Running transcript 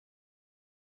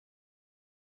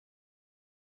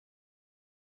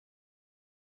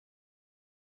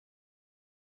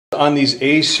on these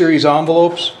A series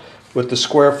envelopes with the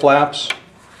square flaps,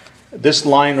 this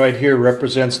line right here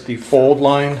represents the fold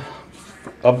line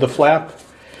of the flap.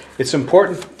 It's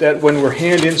important that when we're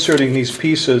hand inserting these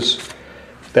pieces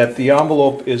that the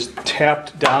envelope is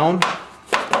tapped down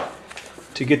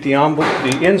to get the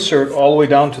insert all the way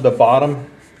down to the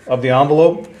bottom of the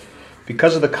envelope.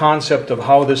 Because of the concept of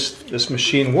how this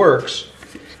machine works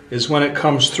is when it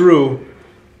comes through,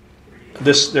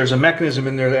 there's a mechanism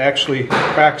in there that actually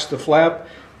cracks the flap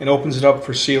and opens it up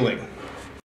for sealing.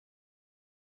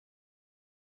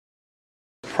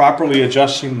 Properly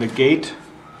adjusting the gate,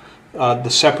 the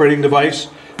separating device,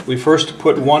 we first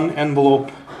put one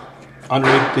envelope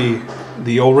underneath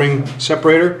the O-ring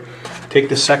separator, take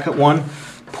the second one,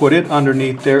 put it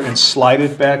underneath there and slide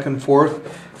it back and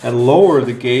forth and lower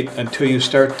the gate until you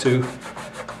start to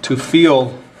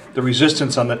feel the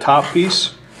resistance on the top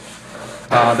piece.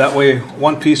 That way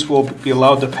one piece will be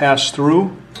allowed to pass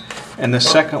through and the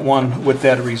second one with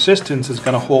that resistance is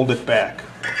going to hold it back.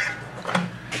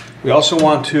 We also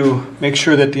want to make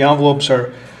sure that the envelopes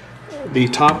are, the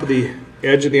top of the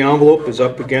edge of the envelope is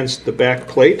up against the back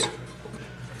plate.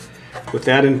 With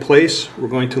that in place, we're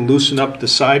going to loosen up the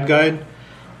side guide,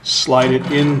 slide it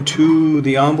into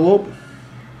the envelope,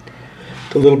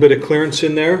 a little bit of clearance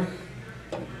in there,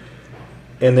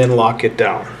 and then lock it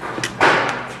down.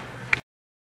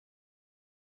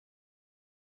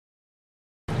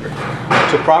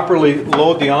 To properly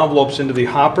load the envelopes into the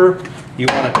hopper, you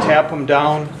want to tap them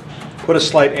down, put a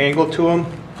slight angle to them.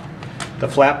 The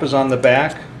flap is on the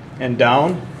back and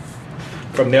down.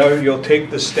 From there you'll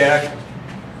take the stack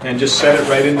and just set it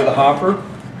right into the hopper.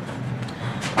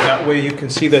 That way you can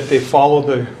see that they follow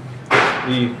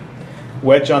the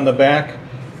wedge on the back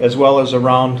as well as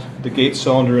around the gate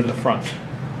cylinder in the front.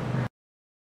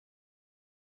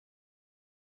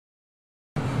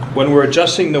 When we're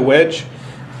adjusting the wedge,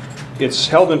 it's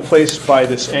held in place by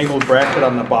this angled bracket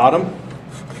on the bottom.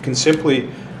 You can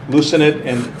simply loosen it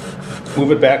and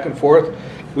move it back and forth.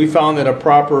 We found that a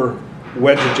proper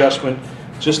wedge adjustment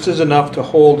just is enough to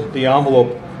hold the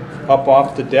envelope up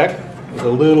off the deck with a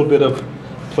little bit of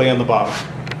play on the bottom.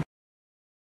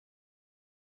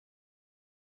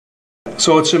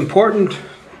 So it's important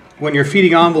when you're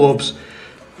feeding envelopes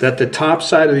that the top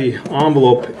side of the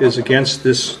envelope is against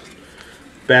this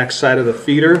back side of the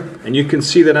feeder, and you can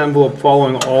see that envelope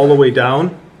following all the way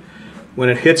down. When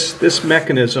it hits this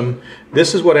mechanism,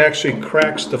 this is what actually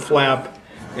cracks the flap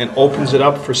and opens it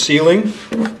up for sealing.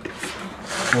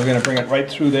 We're going to bring it right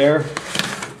through there,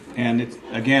 and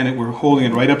again we're holding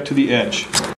it right up to the edge.